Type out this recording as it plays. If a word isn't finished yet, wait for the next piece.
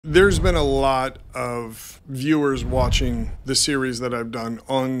There's been a lot of viewers watching the series that I've done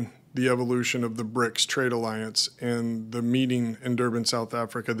on the evolution of the BRICS Trade Alliance and the meeting in Durban, South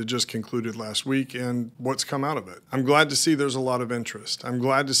Africa that just concluded last week and what's come out of it. I'm glad to see there's a lot of interest. I'm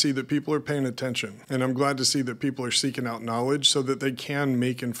glad to see that people are paying attention, and I'm glad to see that people are seeking out knowledge so that they can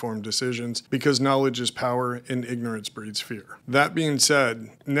make informed decisions, because knowledge is power and ignorance breeds fear. That being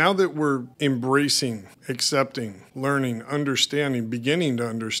said, now that we're embracing, accepting, learning, understanding, beginning to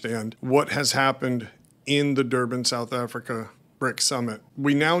understand what has happened in the Durban, South Africa BRICS Summit,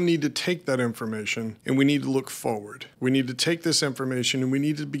 we now need to take that information and we need to look forward. We need to take this information and we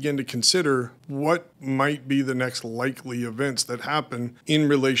need to begin to consider what might be the next likely events that happen in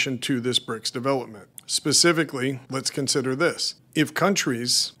relation to this BRICS development. Specifically, let's consider this. If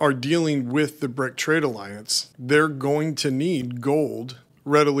countries are dealing with the BRICS Trade Alliance, they're going to need gold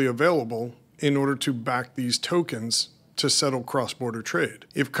readily available in order to back these tokens to settle cross-border trade.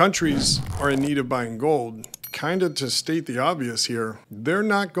 If countries are in need of buying gold, kind of to state the obvious here, they're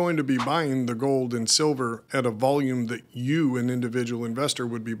not going to be buying the gold and silver at a volume that you, an individual investor,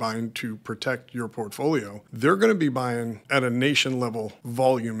 would be buying to protect your portfolio. They're going to be buying at a nation level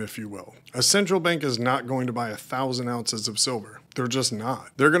volume, if you will. A central bank is not going to buy 1,000 ounces of silver. They're just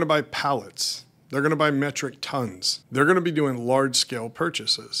not. They're going to buy pallets. They're going to buy metric tons. They're going to be doing large scale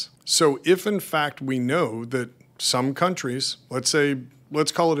purchases. So if in fact we know that some countries, let's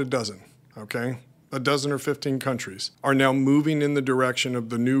call it a dozen, okay? A dozen or 15 countries are now moving in the direction of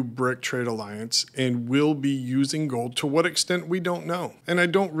the new BRICS Trade Alliance and will be using gold. To what extent, we don't know. And I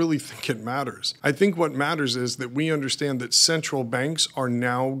don't really think it matters. I think what matters is that we understand that central banks are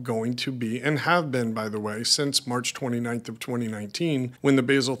now going to be, and have been, by the way, since March 29th of 2019, when the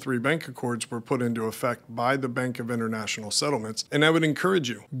Basel III Bank Accords were put into effect by the Bank of International Settlements. And I would encourage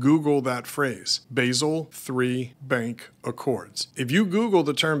you, Google that phrase, Basel III Bank Accords. If you Google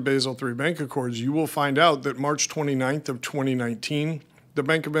the term Basel III Bank Accords, you will find out that March 29th of 2019, the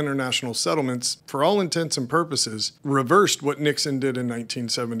Bank of International Settlements, for all intents and purposes, reversed what Nixon did in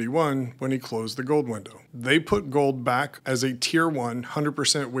 1971 when he closed the gold window. They put gold back as a tier 1,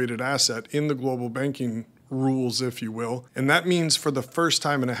 100% weighted asset in the global banking rules, if you will. And that means for the first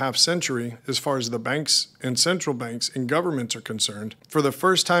time in a half century, as far as the banks and central banks and governments are concerned, for the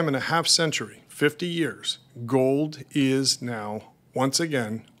first time in a half century, 50 years, gold is now, once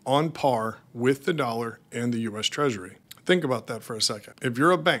again, on par with the dollar and the U.S. Treasury. Think about that for a second. If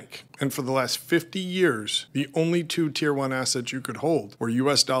you're a bank, and for the last 50 years, the only two tier 1 assets you could hold were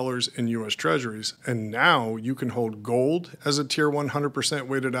U.S. dollars and U.S. Treasuries, and now you can hold gold as a tier 100%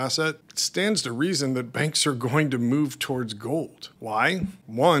 weighted asset, it stands to reason that banks are going to move towards gold. Why?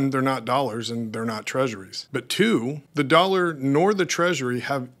 One, they're not dollars and they're not treasuries. But two, the dollar nor the treasury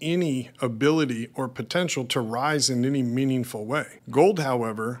have any ability or potential to rise in any meaningful way. Gold,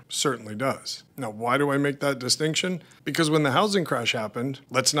 however, certainly does. Now, why do I make that distinction? Because when the housing crash happened,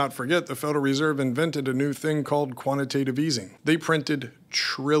 let's not forget the Federal Reserve invented a new thing called quantitative easing. They printed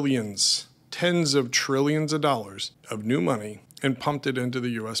trillions, tens of trillions of dollars of new money and pumped it into the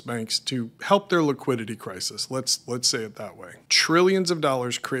U.S. banks to help their liquidity crisis. Let's say it that way. Trillions of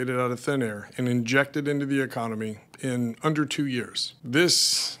dollars created out of thin air and injected into the economy in under 2 years.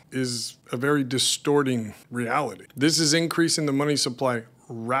 This is a very distorting reality. This is increasing the money supply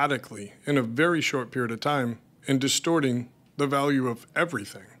radically in a very short period of time and distorting the value of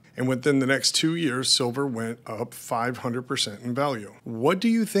everything. And within the next 2 years, silver went up 500% in value. What do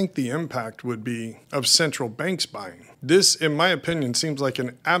you think the impact would be of central banks buying? This, in my opinion, seems like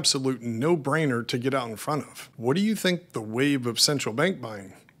an absolute no-brainer to get out in front of. What do you think the wave of central bank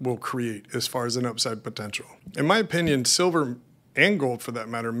buying will create as far as an upside potential? In my opinion, silver and gold, for that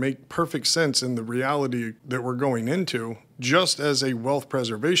matter, make perfect sense in the reality that we're going into, just as a wealth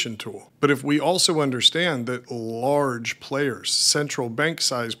preservation tool. But if we also understand that large players, central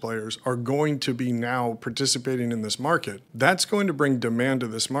bank-sized players, are going to be now participating in this market, that's going to bring demand to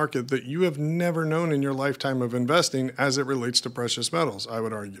this market that you have never known in your lifetime of investing as it relates to precious metals, I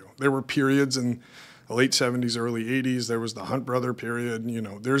would argue. There were periods in the late 70s, early 80s, there was the Hunt Brother period.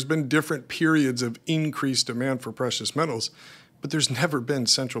 There's been different periods of increased demand for precious metals, but there's never been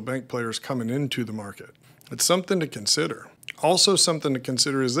central bank players coming into the market. It's something to consider. Also something to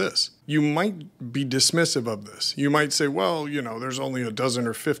consider is this. You might be dismissive of this. You might say, well, there's only a dozen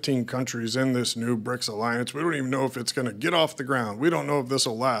or 15 countries in this new BRICS alliance. We don't even know if it's going to get off the ground. We don't know if this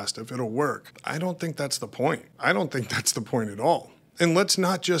will last, if it'll work. I don't think that's the point. I don't think that's the point at all. And let's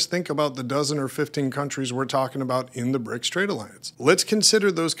not just think about the dozen or 15 countries we're talking about in the BRICS Trade Alliance. Let's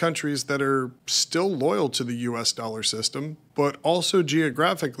consider those countries that are still loyal to the US dollar system, but also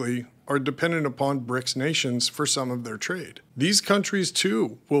geographically are dependent upon BRICS nations for some of their trade. These countries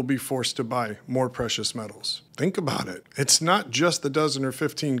too will be forced to buy more precious metals. Think about it. It's not just the dozen or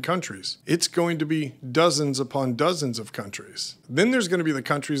 15 countries. It's going to be dozens upon dozens of countries. Then there's going to be the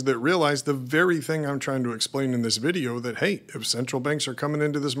countries that realize the very thing I'm trying to explain in this video, that, hey, if central banks are coming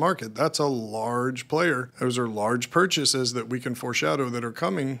into this market, that's a large player. Those are large purchases that we can foreshadow that are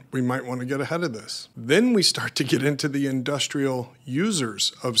coming. We might want to get ahead of this. Then we start to get into the industrial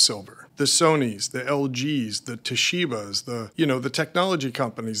users of silver. The Sonys, the LGs, the Toshibas, the technology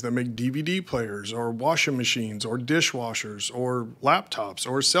companies that make DVD players or washing machines or dishwashers or laptops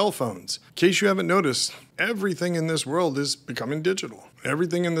or cell phones. In case you haven't noticed, everything in this world is becoming digital.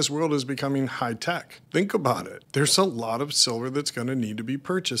 Everything in this world is becoming high tech. Think about it. There's a lot of silver that's going to need to be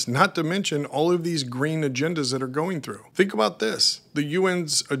purchased, not to mention all of these green agendas that are going through. Think about this. The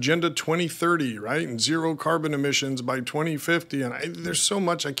UN's Agenda 2030, right? And zero carbon emissions by 2050. And there's so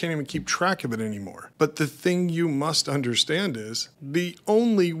much I can't even keep track of it anymore. But the thing you must understand is the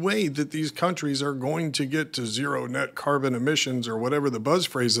only way that these countries are going to get to zero net carbon emissions, or whatever the buzz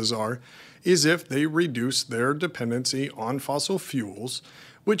phrases are, is if they reduce their dependency on fossil fuels,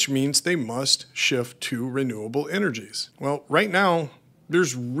 which means they must shift to renewable energies. Well, right now,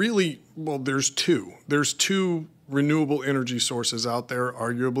 there's two. There's two renewable energy sources out there,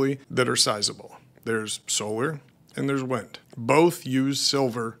 arguably, that are sizable. There's solar and there's wind. Both use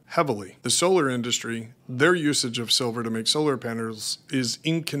silver heavily. The solar industry, their usage of silver to make solar panels is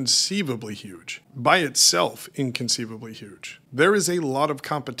inconceivably huge. By itself, inconceivably huge. There is a lot of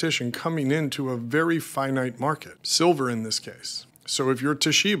competition coming into a very finite market. Silver in this case. So if you're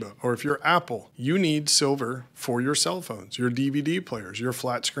Toshiba or if you're Apple, you need silver for your cell phones, your DVD players, your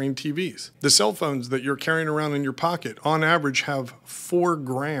flat screen TVs. The cell phones that you're carrying around in your pocket on average have 4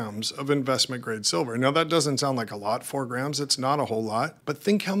 grams of investment grade silver. Now that doesn't sound like a lot, 4 grams, it's not a whole lot, but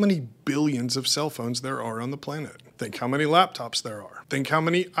think how many billions of cell phones there are on the planet. Think how many laptops there are. Think how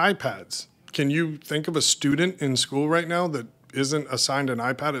many iPads. Can you think of a student in school right now that isn't assigned an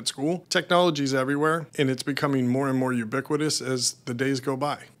iPad at school? Technology's everywhere, and it's becoming more and more ubiquitous as the days go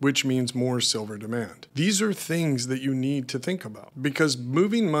by, which means more silver demand. These are things that you need to think about, because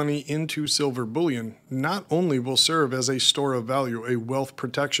moving money into silver bullion not only will serve as a store of value, a wealth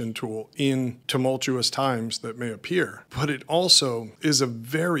protection tool in tumultuous times that may appear, but it also is a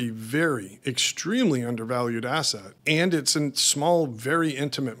very, very extremely undervalued asset, and it's a small, very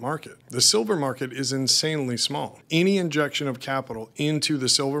intimate market. The silver market is insanely small. Any injection of capital into the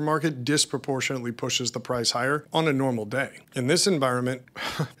silver market disproportionately pushes the price higher on a normal day. In this environment,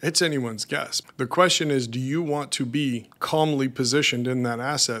 it's anyone's guess. The question is, do you want to be calmly positioned in that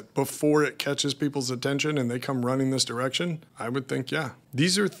asset before it catches people's attention and they come running this direction? I would think, yeah.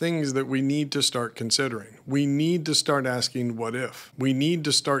 These are things that we need to start considering. We need to start asking what if. We need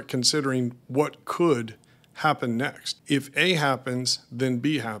to start considering what could happen next. If A happens, then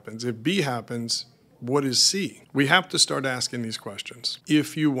B happens. If B happens, what is C? We have to start asking these questions.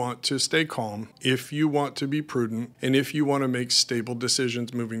 If you want to stay calm, if you want to be prudent, and if you want to make stable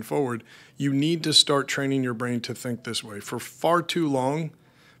decisions moving forward, you need to start training your brain to think this way. For far too long,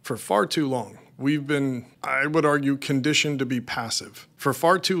 we've been, I would argue, conditioned to be passive. For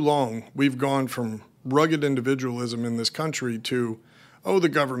far too long, we've gone from rugged individualism in this country to, oh, the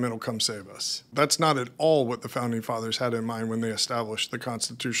government will come save us. That's not at all what the Founding Fathers had in mind when they established the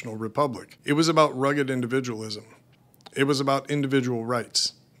constitutional republic. It was about rugged individualism. It was about individual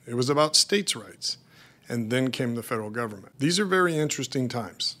rights. It was about states' rights. And then came the federal government. These are very interesting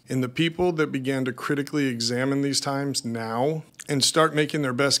times. And the people that began to critically examine these times now and start making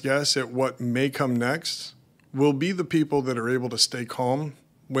their best guess at what may come next will be the people that are able to stay calm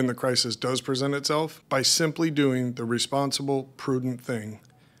when the crisis does present itself by simply doing the responsible, prudent thing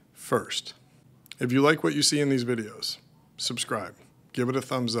first. If you like what you see in these videos, subscribe, give it a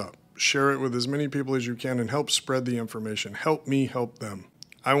thumbs up, share it with as many people as you can, and help spread the information. Help me help them.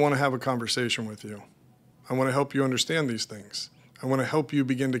 I want to have a conversation with you. I want to help you understand these things. I want to help you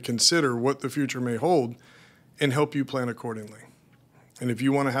begin to consider what the future may hold and help you plan accordingly. And if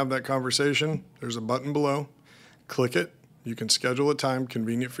you want to have that conversation, there's a button below. Click it. You can schedule a time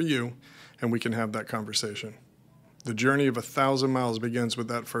convenient for you, and we can have that conversation. The journey of 1,000 miles begins with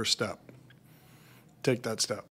that first step. Take that step.